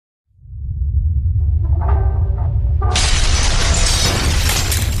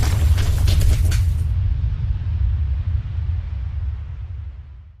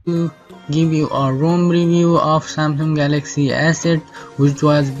give you a ROM review of Samsung Galaxy S8, which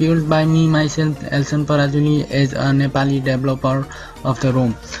was built by me myself, Elson Parajuli, as a Nepali developer of the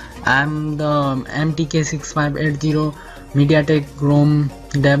ROM. I am the MT6580 mediatek ROM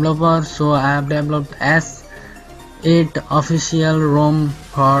developer, so I have developed S8 official ROM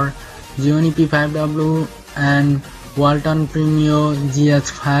for Gionee P5w and Walton Primio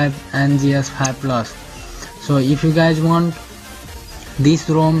GS5 and GS5 Plus. So if you guys want this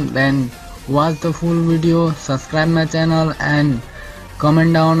ROM, then watch the full video, subscribe my channel and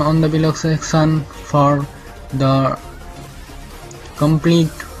comment down on the below section for the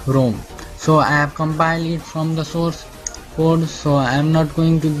complete ROM. So I have compiled it from the source code, so I am not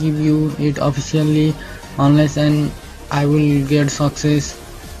going to give you it officially unless and I will get success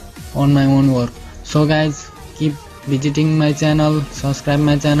on my own work. So guys, keep visiting my channel, subscribe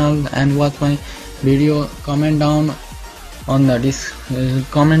my channel and watch my video. Comment down on the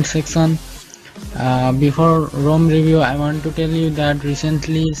comment section. Before ROM review, I want to tell you that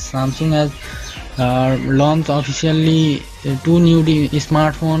recently Samsung has launched officially two new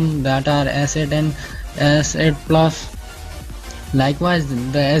smartphones, that are S8 and S8 Plus. Likewise,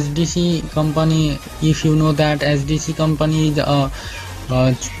 the SDC company, if you know that SDC company is a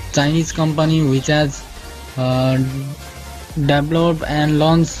Chinese company which has developed and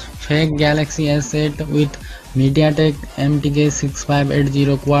launched fake Galaxy S8 with mediatek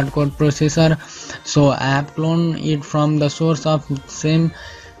MT6580 quad-core processor. So I have cloned it from the source of same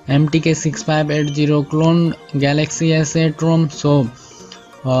MT6580 cloned Galaxy S8 ROM. So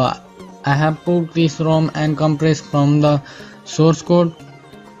I have put this ROM and compressed from the source code,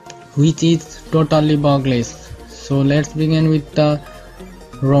 which is totally bugless. So let's begin with the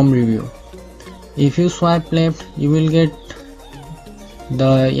ROM review. If you swipe left, you will get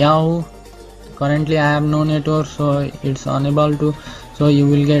the Yahoo. Currently I have no network, so it's unable to, so you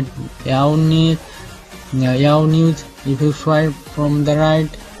will get Yahoo News. If you swipe from the right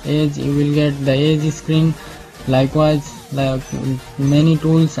edge, you will get the edge screen. Likewise, like many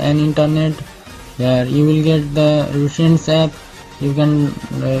tools and internet, where you will get the recent app. You can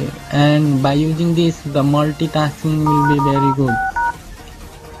and by using this, the multitasking will be very good.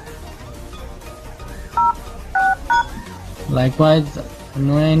 Likewise,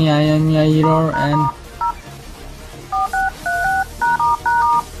 no any IMEI error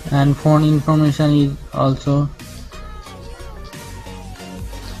and phone information is also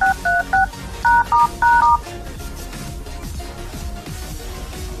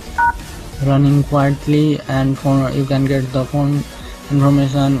running quietly, and you can get the phone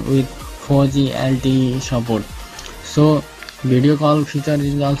information with 4G LTE support. So video call feature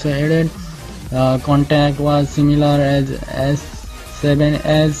is also added. Contact was similar as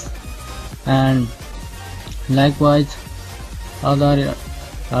S7s, and likewise other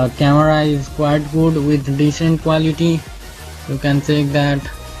camera is quite good with decent quality. You can check that,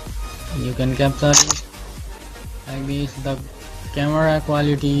 you can capture it like this. The camera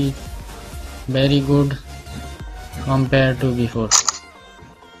quality is very good compared to before.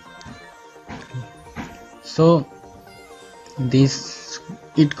 So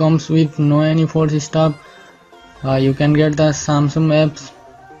it comes with no any force stop. You can get the Samsung apps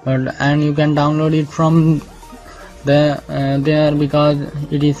and you can download it from there because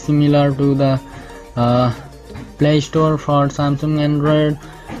it is similar to the Play Store for Samsung Android.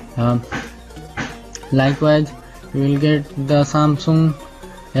 Likewise, you will get the Samsung.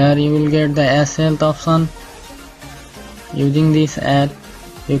 Here you will get the S Health option. Using this app,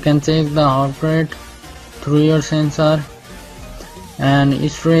 you can check the heart rate through your sensor, and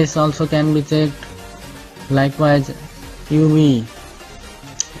stress also can be checked. Likewise, UV,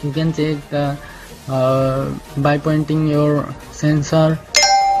 you can check the by pointing your sensor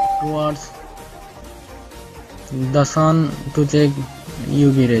towards the sun to check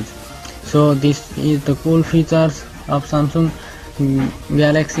UV rays. So this is the cool features of Samsung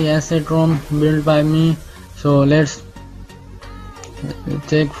Galaxy S8 ROM built by me. So let's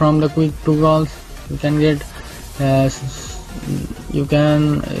check from the quick toggles. You can get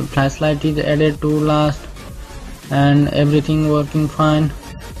flashlight is added to last, and everything working fine.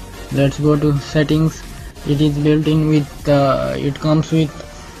 Let's go to settings. It is built in with it comes with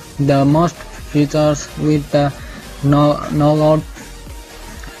the most features with the Nougat,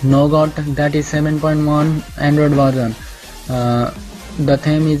 that is 7.1 Android version. The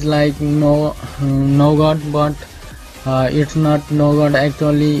theme is like Nougat, but it's not Nougat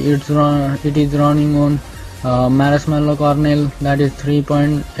actually. It is running on Marshmallow kernel, that is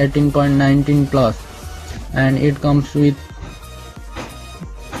 3.18.19 plus, and it comes with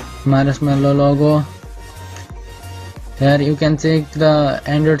Marshmallow logo Here you can check the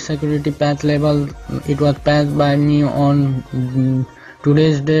Android security patch level. It was patched by me on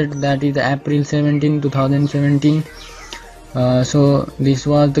today's date, that is April 17, 2017. So this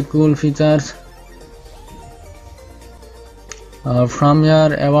was the cool features. From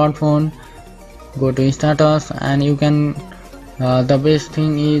your about phone, go to status, and you can the best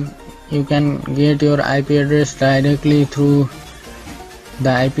thing is you can get your IP address directly through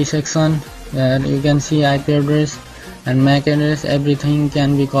the IP section. There you can see IP address and MAC address. Everything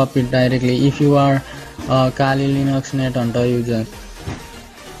can be copied directly if you are a Kali Linux Net Hunter user.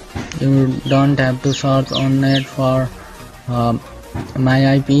 You don't have to search on net for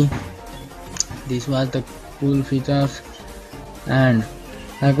my IP. This was the cool features, and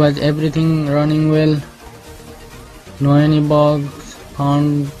likewise everything running well. No any bugs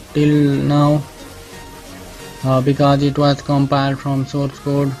found till now because it was compiled from source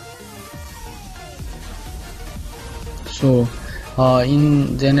code. So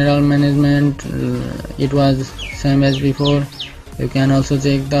in general management it was same as before. You can also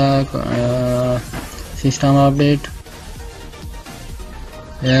check the system update.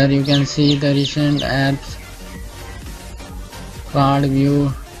 Here you can see the recent apps, card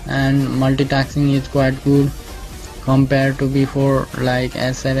view, and multitasking is quite good compared to before like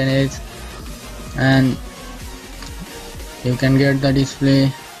S7H, and you can get the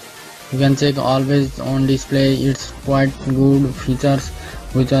display. You can check always on display. It's quite good features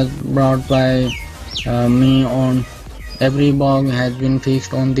which was brought by me on. Every bug has been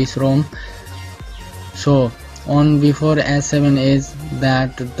fixed on this ROM. So on before S7H,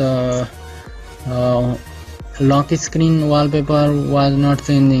 that the lock screen wallpaper was not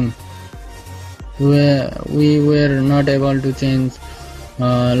changing. We were not able to change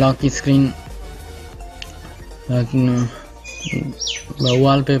lock screen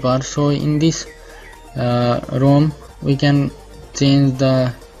wallpaper. So in this ROM we can change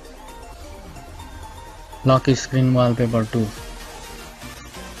the lock screen wallpaper too.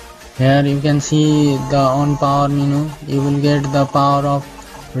 Here you can see the on power menu. You will get the power off,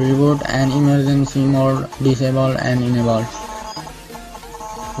 reboot, and emergency mode disabled and enabled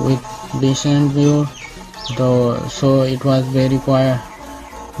with decent view though. So it was very quite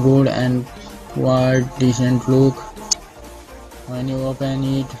good and quite decent look. When you open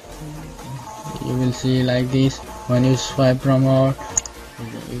it, you will see like this. When you swipe from out,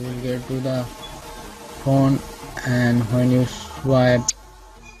 you will get to the phone, and when you swipe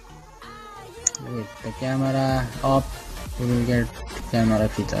with the camera up, you will get camera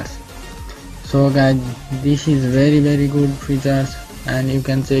features. So guys, this is very good features, and you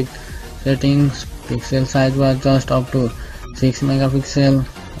can check settings. Pixel size was just up to 6 megapixel,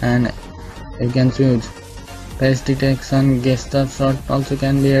 and you can choose face detection. Gesture shot also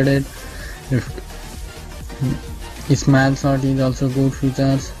can be added. Smile shot is also good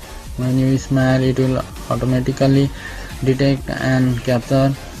features. When you smile, it will automatically detect and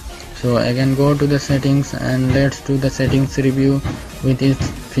capture. So again, go to the settings, and let's do the settings review with its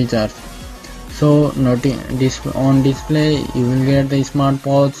features. So on display you will get the smart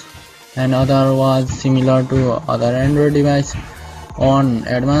pause, and other was similar to other Android device. On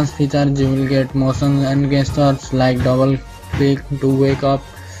advanced features you will get motion and gestures like double click to wake up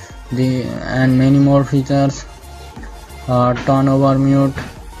and many more features. Turn over mute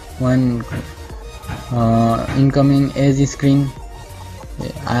when incoming edge screen.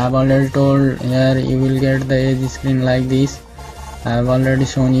 I have already told. Here you will get the edge screen like this. I have already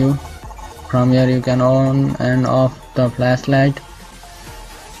shown you. From here you can on and off the flashlight,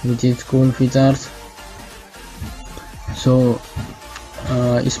 which is cool features. So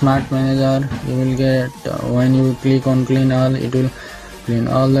smart manager you will get. When you click on clean all, it will clean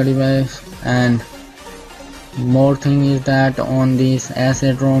all the device. And more thing is that on this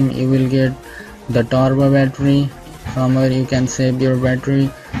asset ROM you will get the turbo battery, from where you can save your battery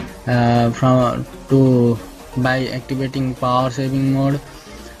by activating power saving mode,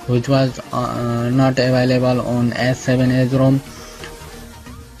 which was not available on S7H ROM.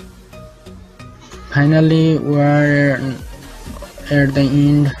 Finally, we are at the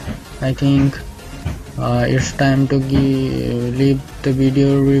end. I think it's time to leave the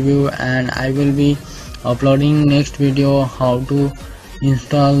video review, and I will be uploading next video how to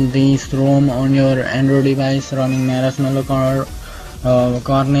install this ROM on your Android device running Marshmallow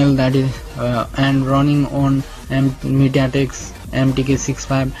kernel, that is and running on mediatek's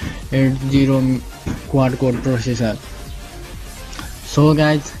MT6580 quad-core processor. So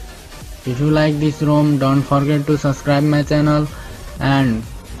guys, if you like this ROM, don't forget to subscribe my channel, and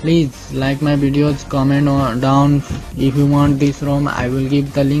please like my videos. Comment down if you want this ROM. I will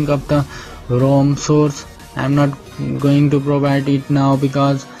give the link of the ROM source I'm not going to provide it now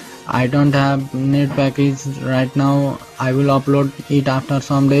because I don't have net package right now. I will upload it after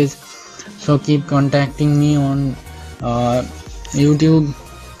some days, so keep contacting me on YouTube.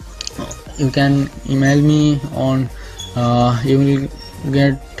 You can email me on you will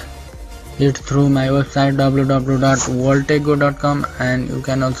get it through my website www.waltego.com, and you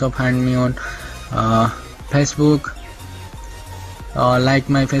can also find me on Facebook. Like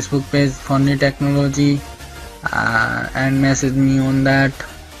my Facebook page Funny Technology and message me on that,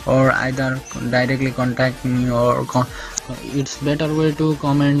 or either directly contact me, or it's better way to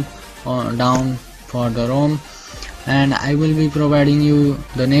comment down for the ROM, and I will be providing you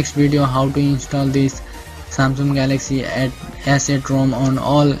the next video how to install this Samsung Galaxy S8 ROM on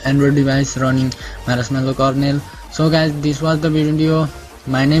all Android device running Marshmallow kernel. So guys, this was the video.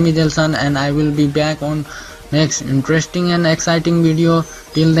 My name is Elson, and I will be back on next interesting and exciting video.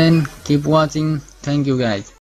 Till then, keep watching. Thank you guys.